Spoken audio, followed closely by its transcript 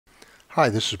Hi,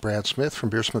 this is Brad Smith from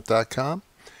BeerSmith.com,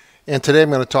 and today I'm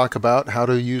going to talk about how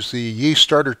to use the Yeast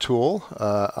Starter tool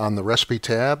on the Recipe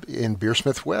tab in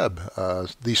BeerSmith Web.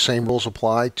 These same rules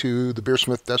apply to the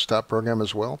BeerSmith desktop program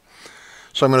as well.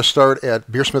 So I'm going to start at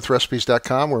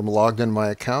BeerSmithRecipes.com where I'm logged in my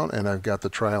account and I've got the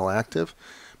trial active.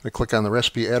 I'm going to click on the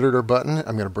Recipe Editor button.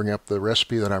 I'm going to bring up the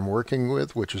recipe that I'm working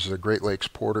with, which is the Great Lakes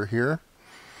Porter here.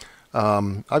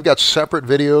 I've got separate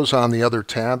videos on the other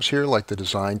tabs here, like the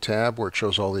Design tab, where it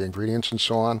shows all the ingredients and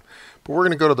so on. But we're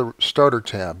going to go to the Starter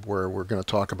tab, where we're going to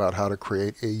talk about how to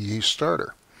create a yeast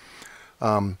starter.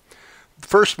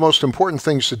 First, most important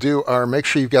things to do are make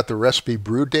sure you've got the recipe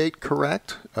brew date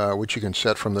correct, which you can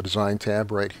set from the Design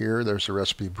tab right here. There's the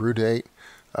recipe brew date.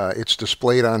 It's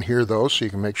displayed on here, though, so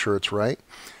you can make sure it's right.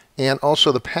 And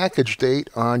also the package date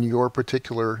on your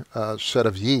particular set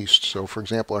of yeast. So for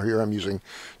example, here I'm using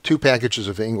 2 packages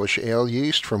of English ale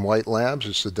yeast from White Labs.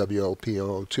 It's the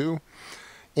WLP002.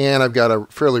 And I've got a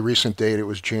fairly recent date. It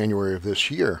was January of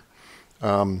this year.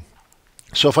 So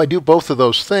if I do both of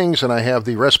those things and I have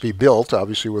the recipe built,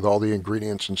 obviously with all the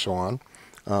ingredients and so on,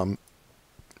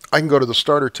 I can go to the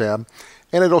Starter tab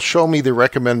and it'll show me the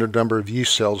recommended number of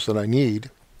yeast cells that I need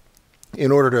in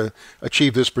order to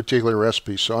achieve this particular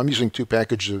recipe. So I'm using 2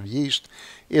 packages of yeast.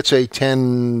 It's a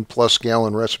 10 plus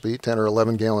gallon recipe, 10 or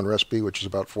 11 gallon recipe, which is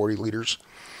about 40 liters.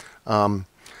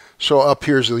 So up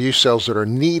here's the yeast cells that are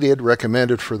needed,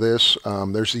 recommended for this.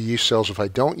 There's the yeast cells if I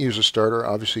don't use a starter.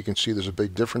 Obviously you can see there's a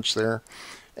big difference there.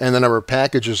 And the number of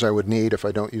packages I would need if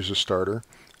I don't use a starter.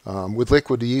 With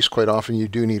liquid yeast, quite often you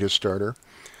do need a starter.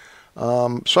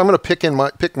 So I'm going to pick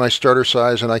my starter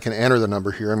size, and I can enter the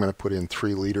number here. I'm going to put in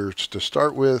 3 liters to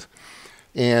start with,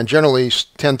 and generally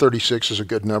 1036 is a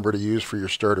good number to use for your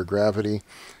starter gravity.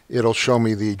 It'll show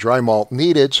me the dry malt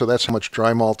needed, so that's how much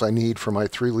dry malt I need for my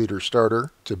 3-liter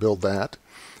starter to build that.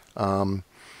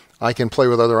 I can play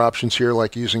with other options here,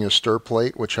 like using a stir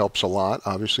plate, which helps a lot.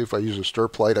 Obviously, if I use a stir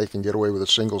plate, I can get away with a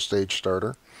single-stage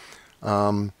starter.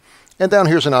 And down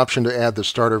here's an option to add the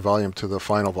starter volume to the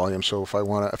final volume. So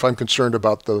if I'm concerned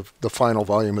about the final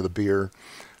volume of the beer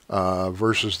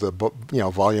versus the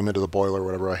volume into the boiler or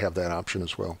whatever, I have that option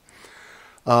as well.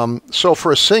 So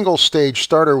for a single stage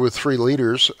starter with 3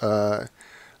 liters,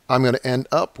 I'm going to end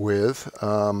up with,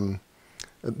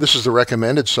 this is the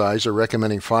recommended size. They're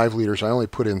recommending 5 liters. I only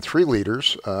put in 3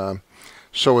 liters.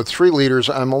 So with 3 liters,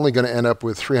 I'm only going to end up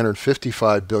with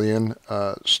 355 billion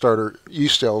starter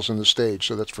yeast cells in the stage.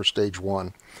 So that's for stage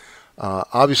 1.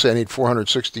 Obviously, I need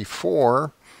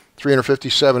 464.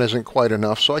 357 isn't quite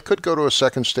enough, so I could go to a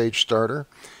second stage starter.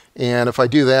 And if I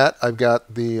do that, I've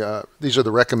got these are the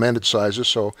recommended sizes.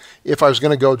 So if I was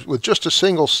going to go with just a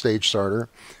single stage starter,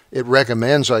 it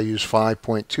recommends I use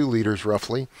 5.2 liters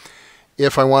roughly.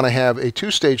 If I want to have a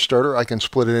 2-stage starter, I can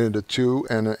split it into 2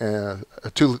 and a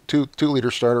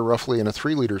 2-liter starter roughly and a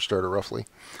 3-liter starter roughly.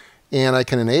 And I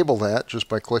can enable that just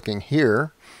by clicking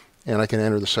here, and I can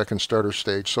enter the second starter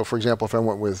stage. So for example, if I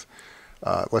went with,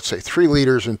 let's say 3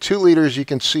 liters and 2 liters, you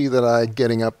can see that I'm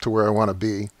getting up to where I want to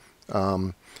be.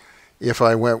 If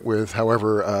I went with,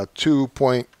 however,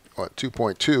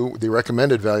 2.2, the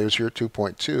recommended values here,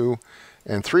 2.2,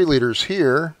 and 3 liters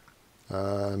here,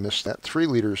 I missed that, 3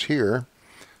 liters here,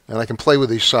 and I can play with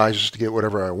these sizes to get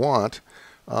whatever I want.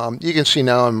 You can see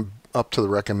now I'm up to the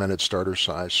recommended starter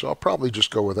size, so I'll probably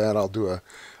just go with that. I'll do a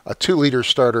 2-liter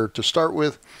starter to start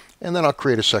with, and then I'll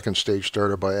create a second stage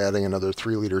starter by adding another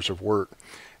 3 liters of wort,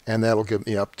 and that'll get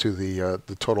me up to the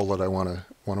total that I want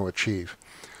to achieve.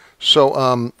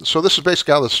 So this is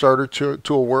basically how the starter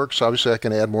tool works. Obviously, I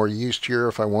can add more yeast here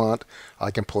if I want.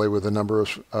 I can play with the number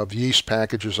of yeast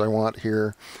packages I want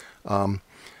here. And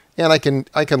I can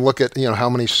look at how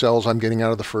many cells I'm getting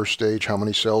out of the first stage, how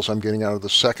many cells I'm getting out of the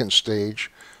second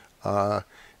stage, and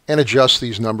adjust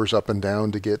these numbers up and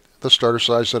down to get the starter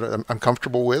size that I'm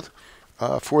comfortable with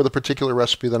for the particular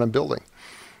recipe that I'm building.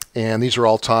 And these are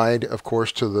all tied, of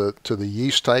course, to the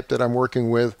yeast type that I'm working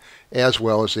with, as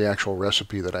well as the actual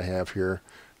recipe that I have here.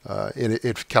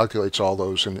 It calculates all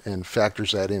those and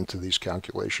factors that into these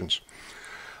calculations.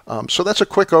 So that's a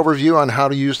quick overview on how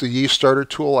to use the Yeast Starter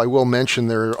tool. I will mention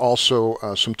there are also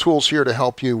some tools here to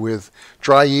help you with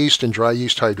dry yeast and dry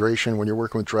yeast hydration. When you're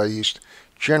working with dry yeast,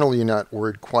 generally you're not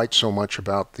worried quite so much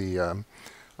about the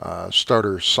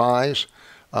starter size,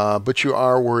 but you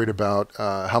are worried about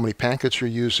how many packets you're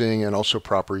using and also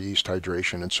proper yeast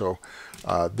hydration. And so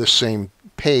this same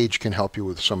page can help you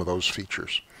with some of those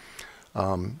features.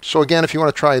 So again, if you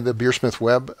want to try the BeerSmith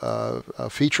Web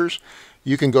features,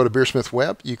 you can go to BeerSmith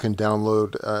Web. You can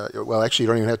download, well, actually, you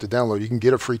don't even have to download. You can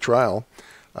get a free trial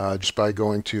just by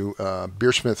going to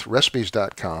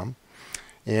BeerSmithRecipes.com.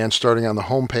 and starting on the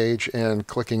home page and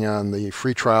clicking on the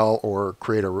free trial or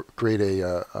create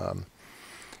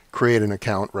an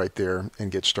account right there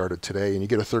and get started today, and you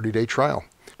get a 30-day trial.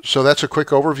 So that's a quick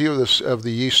overview of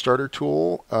the Yeast Starter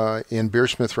tool in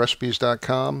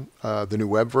BeerSmithRecipes.com, the new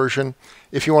web version.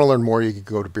 If you want to learn more, you can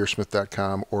go to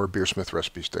BeerSmith.com or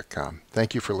BeerSmithRecipes.com.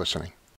 Thank you for listening.